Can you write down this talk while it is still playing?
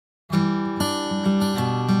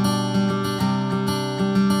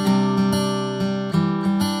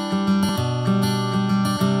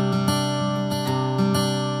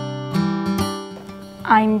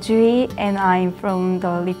I'm Juhee and I'm from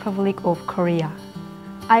the Republic of Korea.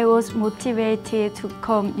 I was motivated to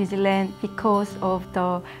come New Zealand because of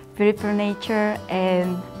the beautiful nature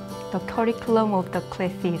and the curriculum of the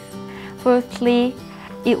classes. Firstly,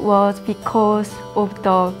 it was because of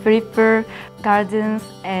the beautiful gardens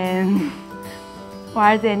and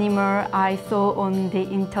wild animal I saw on the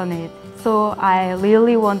internet. So I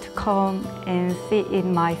really want to come and see it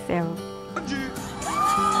myself.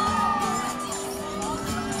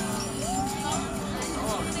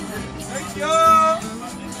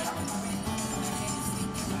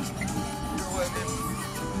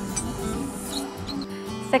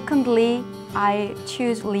 Secondly, I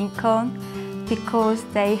choose Lincoln because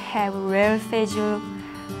they have rare schedule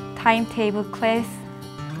timetable class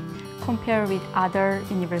compared with other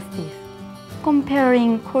universities.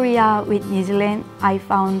 Comparing Korea with New Zealand, I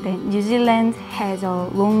found that New Zealand has a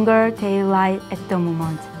longer daylight at the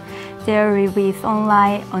moment. There will be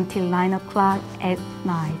sunlight until 9 o'clock at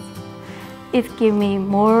night. It gives me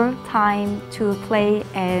more time to play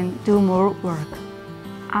and do more work.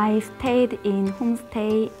 I stayed in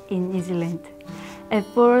homestay in New Zealand. At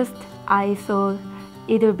first, I thought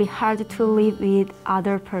it would be hard to live with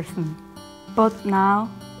other person. But now,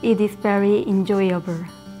 it is very enjoyable.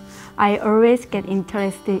 I always get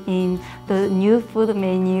interested in the new food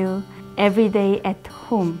menu every day at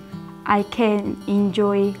home. I can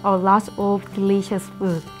enjoy a lot of delicious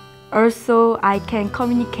food. Also, I can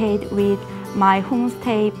communicate with my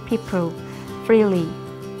homestay people freely.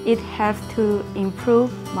 It helps to improve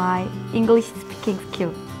my English speaking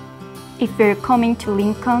skills. If you're coming to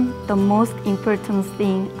Lincoln, the most important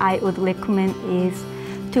thing I would recommend is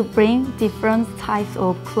to bring different types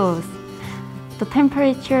of clothes. The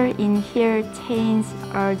temperature in here changes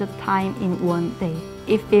all the time in one day.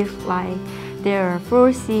 It feels like there are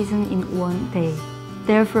 4 seasons in one day.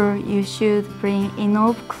 Therefore, you should bring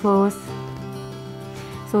enough clothes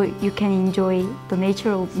so you can enjoy the nature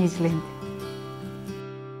of New Zealand.